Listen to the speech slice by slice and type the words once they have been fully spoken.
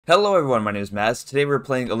Hello everyone, my name is Maz. Today we're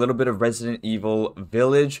playing a little bit of Resident Evil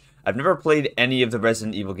Village. I've never played any of the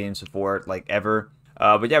Resident Evil games before, like ever.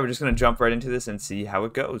 But yeah, we're just going to jump right into this and see how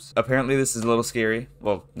it goes. Apparently this is a little scary.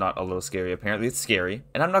 Well, not a little scary. Apparently it's scary.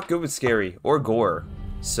 And I'm not good with scary or gore.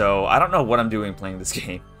 So I don't know what I'm doing playing this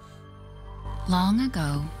game. Long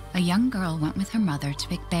ago, a young girl went with her mother to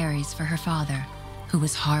pick berries for her father, who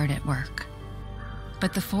was hard at work.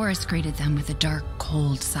 But the forest greeted them with a dark,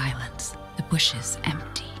 cold silence, the bushes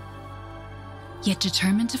empty. Yet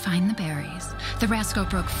determined to find the berries, the rascal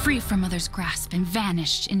broke free from Mother's grasp and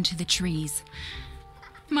vanished into the trees.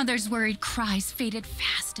 Mother's worried cries faded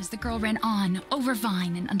fast as the girl ran on, over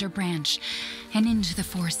vine and under branch, and into the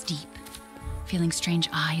forest deep. Feeling strange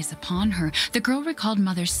eyes upon her, the girl recalled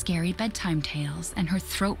Mother's scary bedtime tales, and her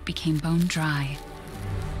throat became bone dry.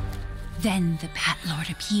 Then the Bat Lord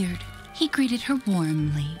appeared. He greeted her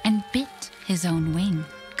warmly and bit his own wing.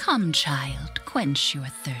 "Come, child, quench your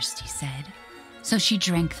thirst," he said. So she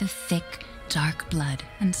drank the thick, dark blood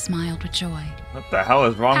and smiled with joy. What the hell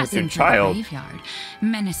is wrong with your Passing through child? the graveyard,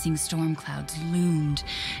 menacing storm clouds loomed,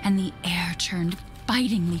 and the air turned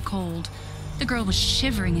bitingly cold. The girl was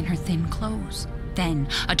shivering in her thin clothes. Then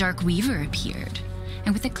a dark weaver appeared,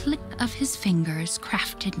 and with a click of his fingers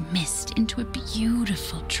crafted mist into a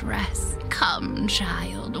beautiful dress. "Come,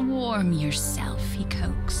 child, warm yourself," he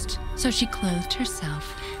coaxed. So she clothed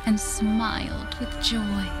herself and smiled with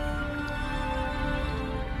joy.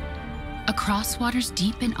 Across waters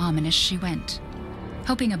deep and ominous she went,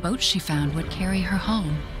 hoping a boat she found would carry her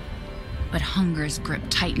home. But hunger's grip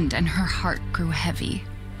tightened and her heart grew heavy.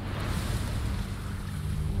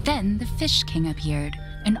 Then the Fish King appeared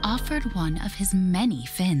and offered one of his many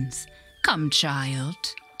fins. "Come, child,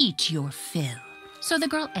 eat your fill." So the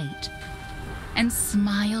girl ate and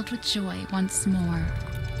smiled with joy once more.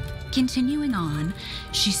 Continuing on,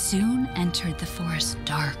 she soon entered the forest's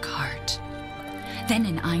dark heart. Then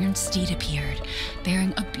an iron steed appeared,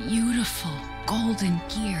 bearing a beautiful golden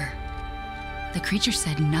gear. The creature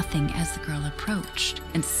said nothing as the girl approached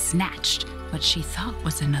and snatched what she thought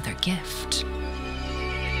was another gift.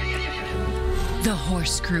 The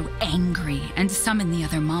horse grew angry and summoned the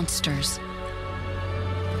other monsters.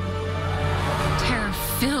 Terror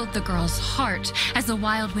filled the girl's heart as the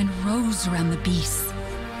wild wind rose around the beasts.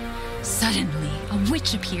 Suddenly, a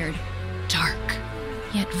witch appeared, dark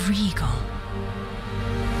yet regal.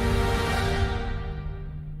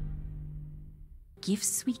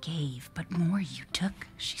 "Gifts we gave, but more you took,"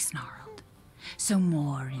 she snarled. "So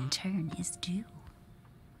more in turn is due."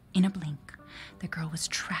 In a blink, the girl was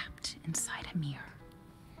trapped inside a mirror.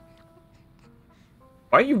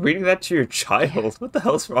 Why are you reading that to your child? What the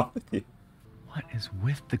hell's wrong with you? What is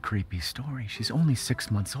with the creepy story? She's only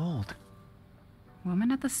 6 months old.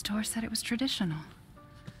 Woman at the store said it was traditional.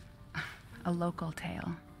 A local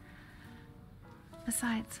tale.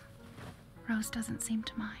 Besides, Rose doesn't seem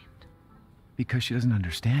to mind. Because she doesn't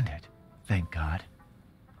understand it. Thank God.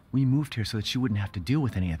 We moved here so that she wouldn't have to deal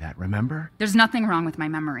with any of that, remember? There's nothing wrong with my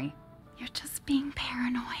memory. You're just being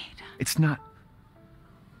paranoid. It's not...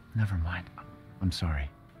 Never mind. I'm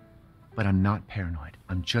sorry. But I'm not paranoid.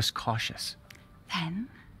 I'm just cautious. Then,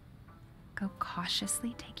 go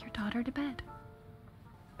cautiously take your daughter to bed.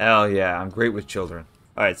 Hell yeah, I'm great with children.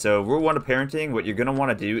 Alright, so rule 1 of parenting, what you're going to want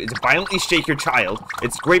to do is violently shake your child.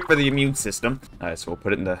 It's great for the immune system. Alright, so we'll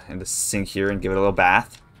put it in the sink here and give it a little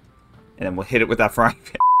bath. And then we'll hit it with that frying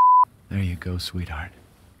pan. There you go, sweetheart.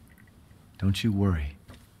 Don't you worry.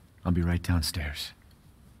 I'll be right downstairs.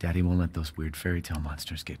 Daddy won't let those weird fairy tale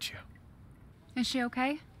monsters get you. Is she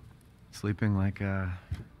okay? Sleeping like a...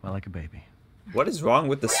 well, like a baby. What is wrong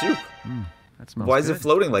with the soup? That smells Why is it good.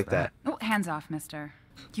 floating like that? Oh, hands off, mister.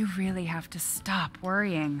 You really have to stop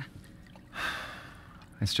worrying.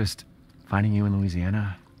 It's just finding you in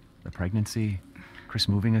Louisiana, the pregnancy, Chris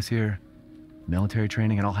moving us here, military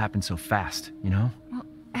training, it all happened so fast, you know? Well,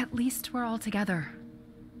 at least we're all together.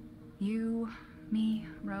 You, me,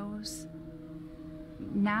 Rose.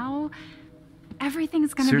 Now,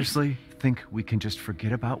 everything's gonna Seriously? Think we can just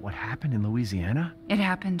forget about what happened in Louisiana? It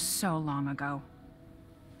happened so long ago.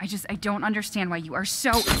 I don't understand why you are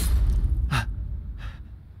so...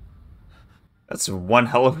 That's one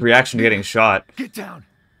hell of a reaction to getting shot. Get down!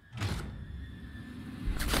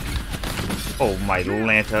 Oh my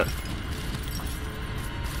Lanta.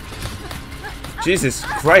 Jesus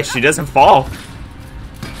Christ, she doesn't fall.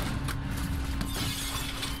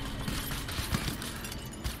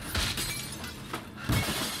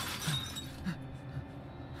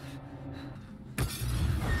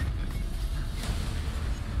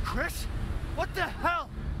 Chris? What the hell?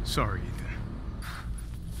 Sorry, Ethan.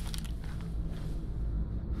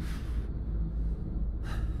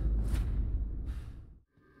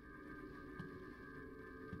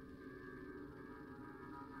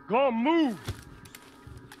 Go move!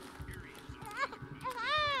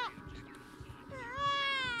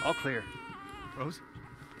 All clear. Rose?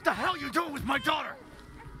 What the hell are you doing with my daughter?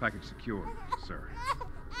 Package secure, sir.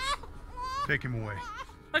 Take him away.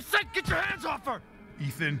 I said get your hands off her!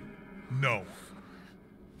 Ethan, no.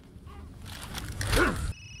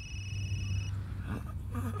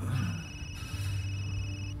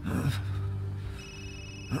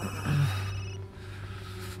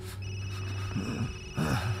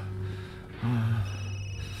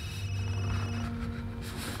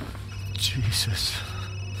 Jesus.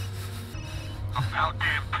 About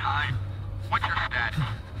damn time. What's your status?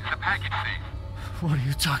 Is the package safe? What are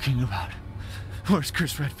you talking about? Where's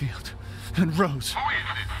Chris Redfield? And Rose? Who is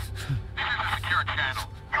this? This is a secure channel.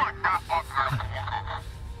 You are not authorized to walk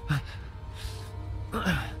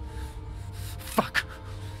over. Fuck.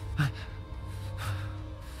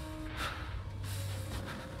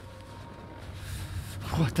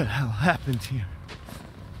 What the hell happened here?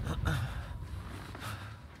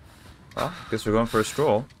 Well, guess we're going for a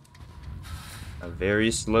stroll. A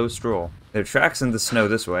very slow stroll. There are tracks in the snow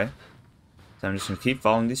this way. So I'm just going to keep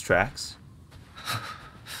following these tracks.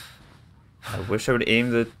 I wish I would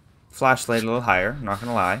aim the flashlight a little higher. Not going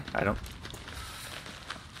to lie. I don't...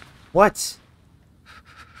 What?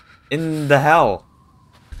 In the hell?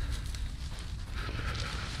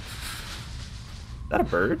 Is that a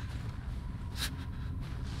bird?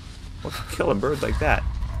 What could kill a bird like that?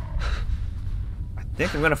 I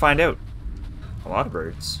think I'm going to find out. A lot of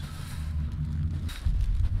birds.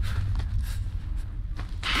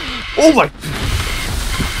 Oh my!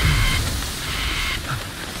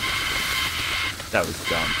 That was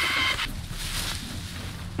dumb.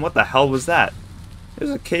 What the hell was that? It was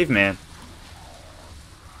a caveman.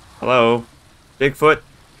 Hello? Bigfoot?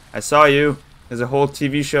 I saw you. There's a whole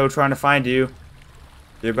TV show trying to find you.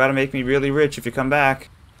 You're about to make me really rich if you come back.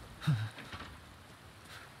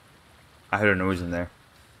 I heard a noise in there.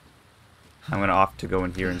 I'm gonna opt to go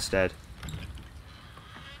in here instead.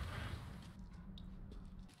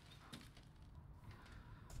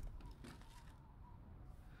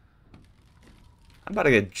 I'm about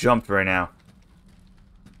to get jumped right now.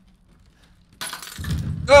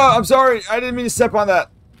 Oh, I'm sorry. I didn't mean to step on that.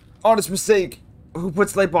 Honest mistake. Who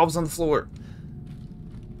puts light bulbs on the floor?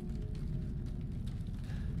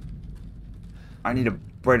 I need a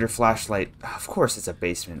brighter flashlight. Of course it's a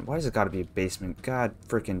basement. Why does it gotta be a basement? God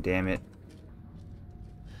freaking damn it.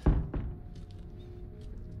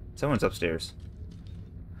 Someone's upstairs.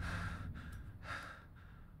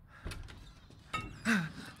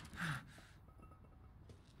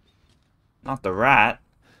 Not the rat.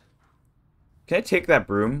 Can I take that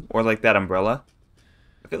broom? Or like that umbrella?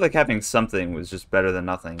 I feel like having something was just better than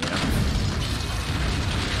nothing, you know?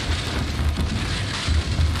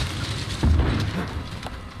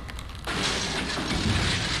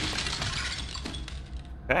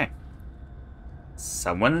 Okay.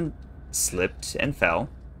 Someone slipped and fell.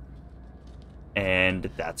 And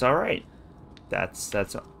that's alright. That's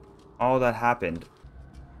all that happened.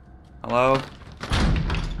 Hello?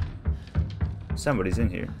 Somebody's in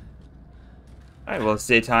here. Alright, well, it's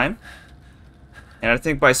daytime. And I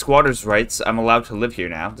think by squatter's rights, I'm allowed to live here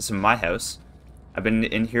now. This is my house. I've been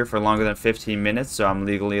in here for longer than 15 minutes, so I'm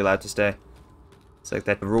legally allowed to stay. It's like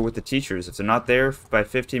that rule with the teachers. If they're not there by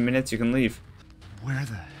 15 minutes, you can leave. Where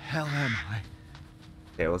the hell am I?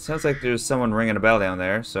 Okay, well, it sounds like there's someone ringing a bell down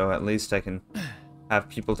there, so at least I can have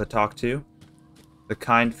people to talk to. The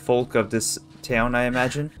kind folk of this town, I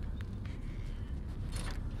imagine.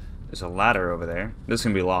 There's a ladder over there. This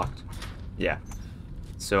can be locked. Yeah.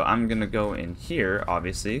 So I'm gonna go in here,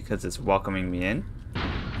 obviously, because it's welcoming me in.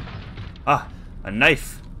 Ah, a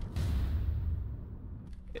knife.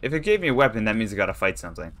 If it gave me a weapon, that means I gotta fight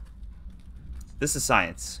something. This is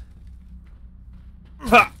science.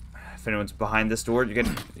 Ha! If anyone's behind this door, you're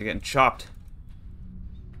getting chopped.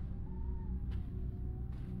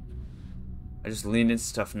 I just leaned into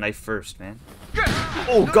stuff knife first, man.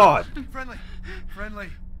 Oh God! Friendly.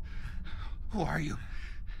 Who are you?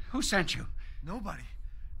 Who sent you? Nobody.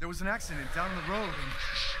 There was an accident down the road and...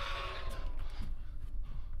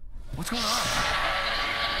 What's going on?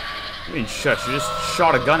 What do you mean shush? You just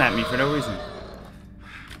shot a gun at me for no reason.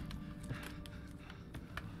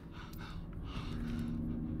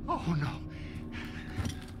 Oh no.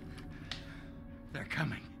 They're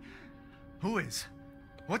coming. Who is?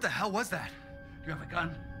 What the hell was that? You have a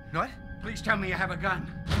gun? What? Please tell me you have a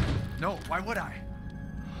gun. No, why would I?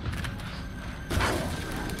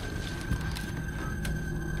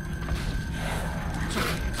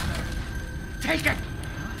 Take it!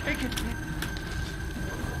 Take it!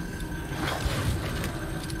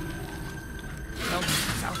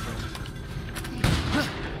 South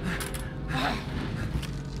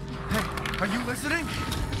listening?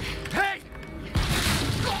 Hey!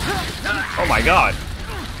 Oh my god.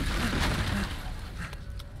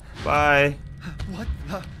 Bye. What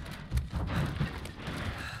the?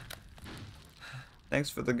 Thanks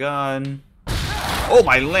for the gun. Oh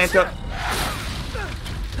my Lanta.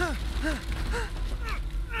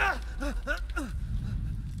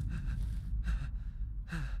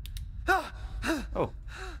 Oh.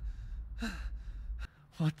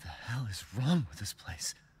 What the hell is wrong with this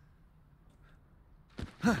place?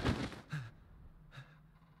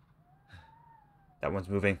 That one's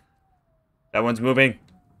moving. That one's moving.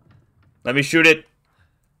 Let me shoot it.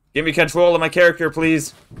 Give me control of my character,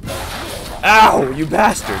 please. Ow, you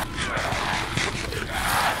bastard.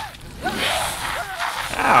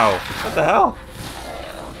 Ow. What the hell?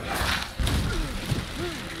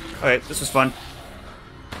 Alright, this was fun.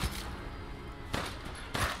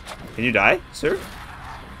 Can you die, sir?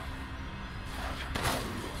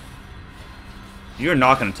 You're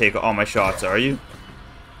not going to take all my shots, are you?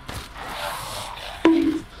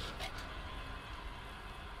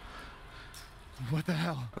 What the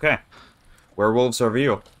hell? Okay. Werewolves are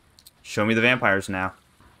real. Show me the vampires now.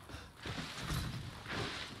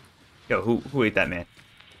 Yo, who ate that man?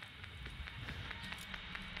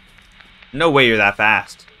 No way you're that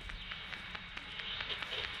fast.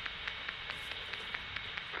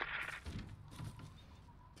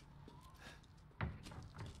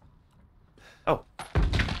 Oh.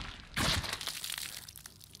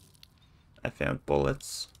 I found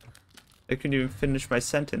bullets. I couldn't even finish my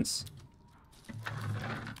sentence.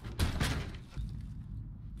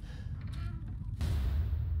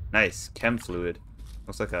 Nice. Chem fluid.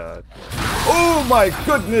 Looks like a... Oh my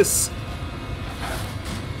goodness!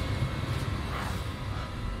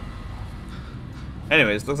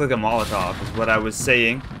 Anyways, looks like a Molotov is what I was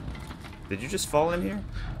saying. Did you just fall in here?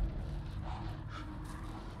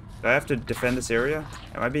 Do I have to defend this area?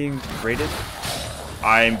 Am I being raided?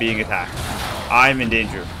 I am being attacked. I'm in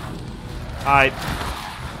danger. Hi.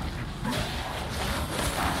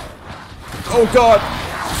 Oh god!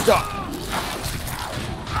 Stop!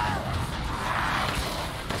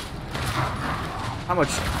 How much?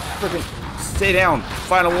 Freaking stay down.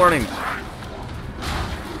 Final warning.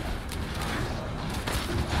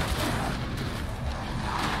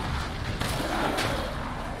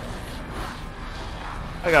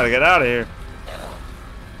 I gotta get out of here.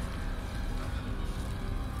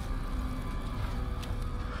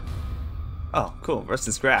 Oh, cool.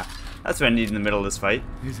 Rusted scrap. That's what I need in the middle of this fight.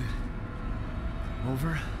 Is it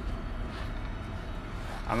over?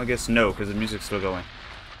 I'm gonna guess no, because the music's still going.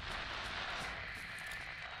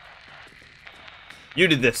 You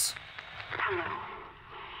did this. Hello.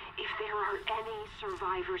 If there are any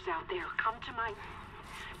survivors out there, come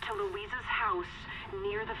to Louisa's house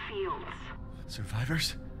near the fields.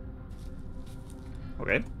 Survivors?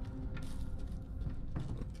 Okay.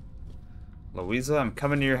 Louisa, I'm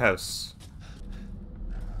coming to your house.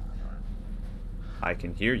 I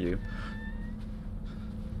can hear you.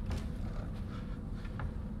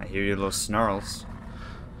 I hear your little snarls.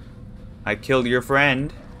 I killed your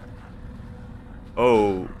friend.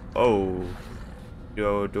 Oh.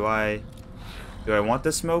 Do I want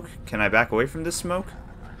this smoke? Can I back away from this smoke?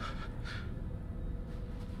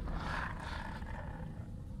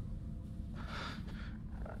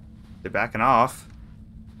 They're backing off.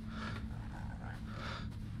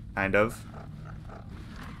 Kind of.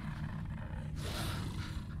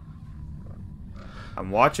 I'm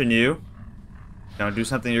watching you. Don't do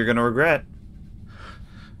something you're gonna regret.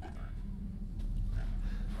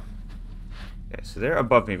 Okay, so they're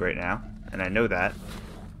above me right now, and I know that.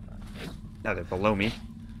 Now they're below me.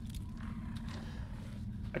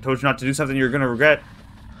 I told you not to do something you're gonna regret.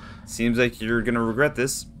 Seems like you're gonna regret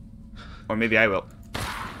this. Or maybe I will.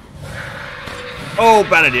 Oh,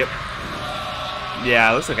 bad idea.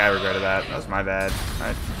 Yeah, looks like I regretted that. That was my bad.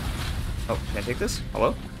 Alright. Oh, can I take this?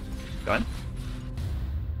 Hello? Gun?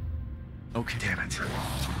 Okay, damn it.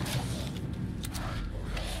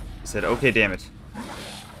 He said, okay, damn it.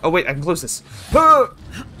 Oh, wait, I can close this. Ah!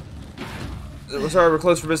 Sorry, we're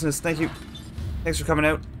closed for business. Thank you. Thanks for coming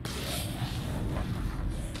out.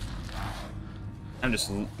 I'm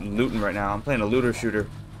just looting right now. I'm playing a looter shooter.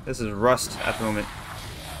 This is Rust at the moment.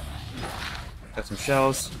 Got some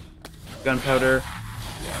shells. Gunpowder.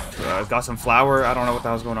 Got some flour. I don't know what the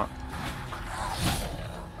hell's going on.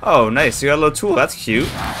 Oh, nice. You got a little tool. That's cute.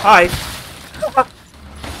 Hi.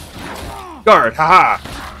 Guard. Haha.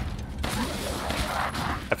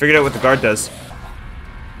 I figured out what the guard does.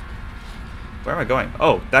 Where am I going?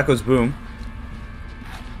 Oh, that goes boom.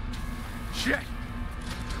 Shit!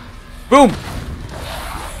 Boom!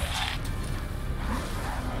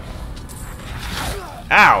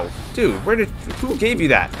 Ow! Dude, who gave you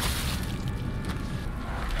that?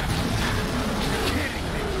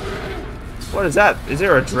 What is that? Is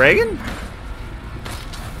there a dragon?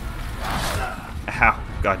 Ow,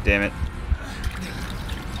 god damn it.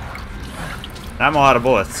 I'm out of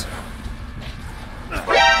bullets.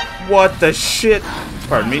 What the shit?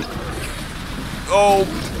 Pardon me. Oh,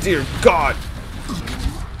 dear God.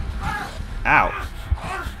 Ow.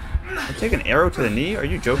 I take an arrow to the knee? Are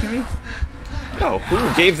you joking me? No,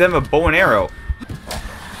 who gave them a bow and arrow?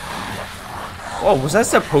 Oh, was that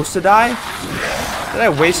supposed to die? Did I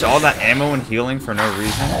waste all that ammo and healing for no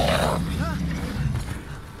reason?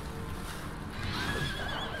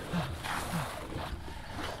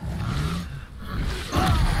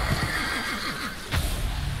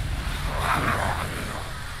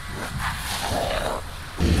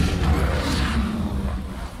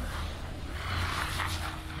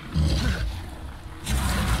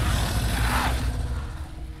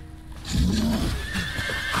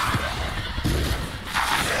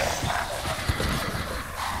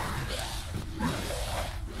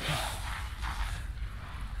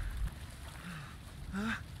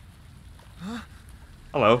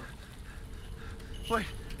 Hello. Wait.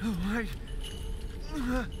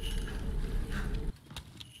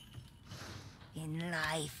 In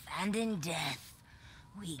life and in death,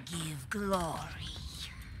 we give glory.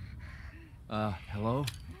 Hello?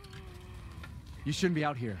 You shouldn't be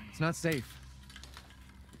out here. It's not safe.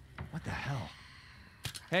 What the hell?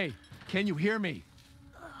 Hey, can you hear me?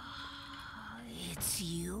 It's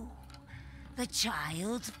you, the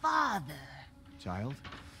child's father. Child?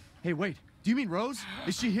 Hey, wait. Do you mean Rose?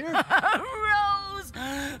 Is she here? Rose!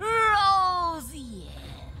 Rose,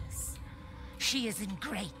 yes. She is in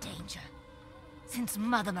great danger. Since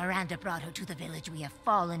Mother Miranda brought her to the village, we have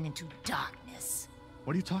fallen into darkness.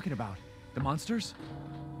 What are you talking about? The monsters?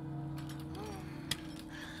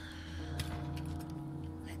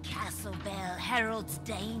 The castle bell heralds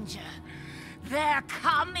danger. They're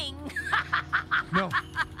coming! No.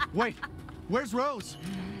 Wait. Where's Rose?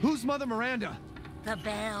 Who's Mother Miranda? The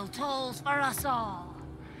bell tolls for us all.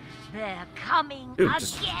 They're coming Dude,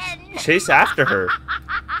 just again! chase after her.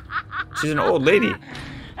 She's an old lady.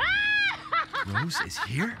 Rose is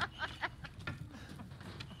here?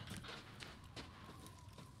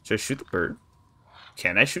 Should I shoot the bird?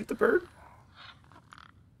 Can I shoot the bird?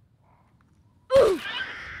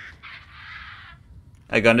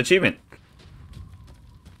 I got an achievement.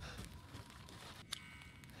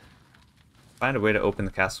 Find a way to open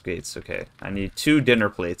the castle gates. Okay. I need 2 dinner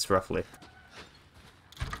plates, roughly.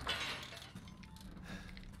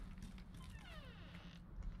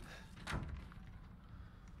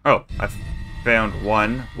 Oh, I found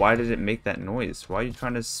one. Why did it make that noise? Why are you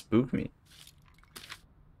trying to spook me?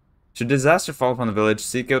 Should disaster fall upon the village,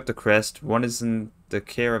 seek out the crest. One is in the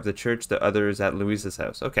care of the church, the other is at Louisa's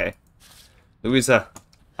house. Okay. Louisa,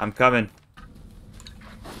 I'm coming.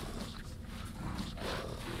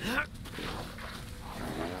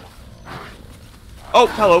 Oh,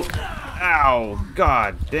 hello. Ow,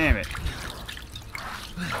 god damn it.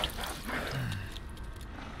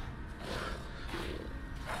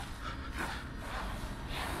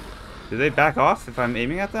 Do they back off if I'm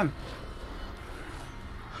aiming at them?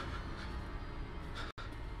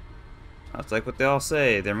 That's like what they all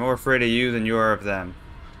say. They're more afraid of you than you are of them.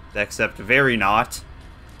 Except very not.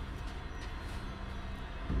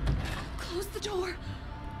 Close the door.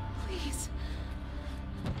 Please.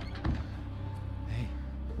 Hey,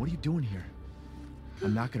 what are you doing here?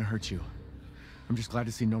 I'm not gonna hurt you. I'm just glad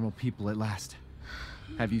to see normal people at last.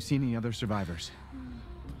 Have you seen any other survivors?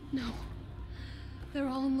 No. They're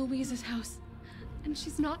all in Louisa's house. And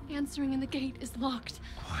she's not answering and the gate is locked.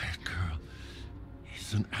 Quiet, girl.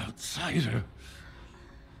 He's an outsider.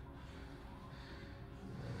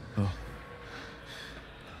 Oh.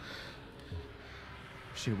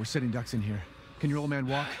 Shit, we're sitting ducks in here. Can your old man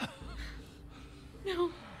walk?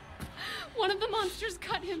 No. One of the monsters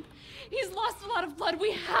cut him. He's lost a lot of blood.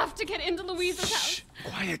 We have to get into Louisa's house. Shh,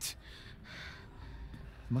 quiet.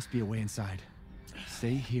 Must be a way inside.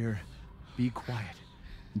 Stay here. Be quiet.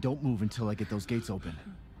 And don't move until I get those gates open.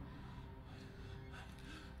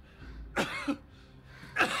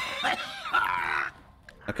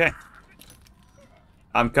 Okay.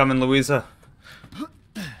 I'm coming, Louisa.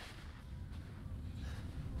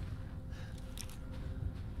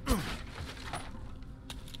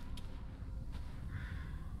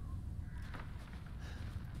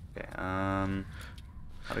 Okay, how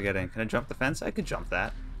do I get in? Can I jump the fence? I could jump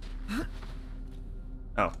that.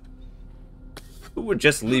 Oh. Who would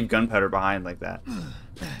just leave gunpowder behind like that?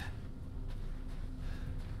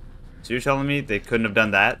 So you're telling me they couldn't have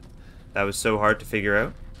done that? That was so hard to figure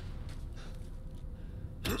out.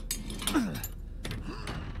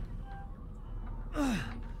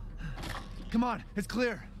 Come on, it's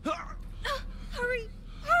clear. Hurry!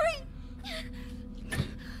 Hurry!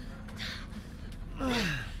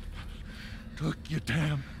 Took your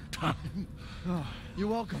damn time. Oh, you're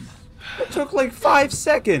welcome. It took like 5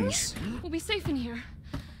 seconds. We'll be safe in here,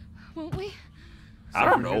 won't we? I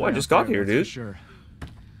don't know. I just got here, dude. Sure.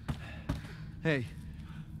 Hey,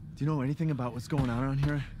 do you know anything about what's going on around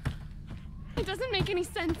here? It doesn't make any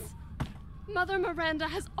sense. Mother Miranda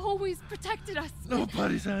has always protected us.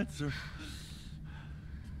 Nobody's answer.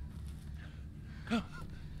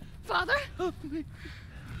 Father?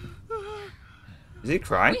 Is he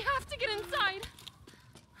crying? We have to get inside.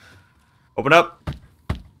 Open up.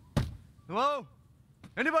 Hello?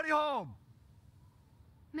 Anybody home?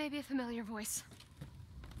 Maybe a familiar voice.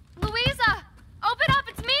 Louisa! Open up!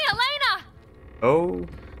 It's me, Elena! Oh.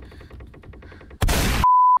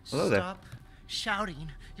 Hello there. Stop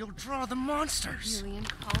shouting. You'll draw the monsters. Julian,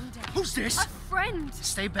 calm down. Who's this? A friend!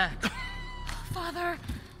 Stay back. Father!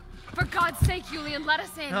 For God's sake, Julian, let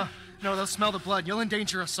us in. No, they'll smell the blood. You'll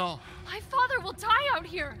endanger us all. My father will die out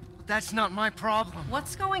here. That's not my problem.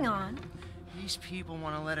 What's going on? These people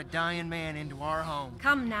want to let a dying man into our home.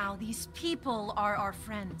 Come now, these people are our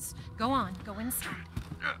friends. Go on, go inside.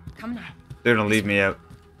 Come now. They're gonna leave me out.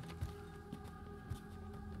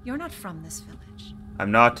 You're not from this village.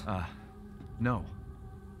 I'm not. No.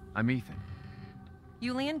 I'm Ethan.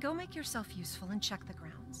 Julian, go make yourself useful and check the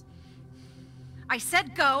grounds. I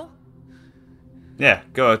said go! Yeah,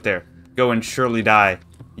 go out there. Go and surely die,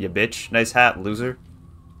 you bitch. Nice hat, loser.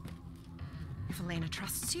 If Elena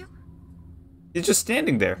trusts you, He's just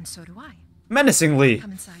standing there. and so do I. Menacingly.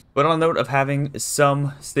 Come inside. But on a note of having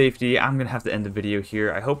some safety, I'm going to have to end the video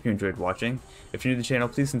here. I hope you enjoyed watching. If you're new to the channel,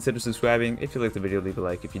 please consider subscribing. If you liked the video, leave a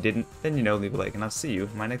like. If you didn't, then leave a like. And I'll see you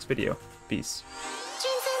in my next video. Peace.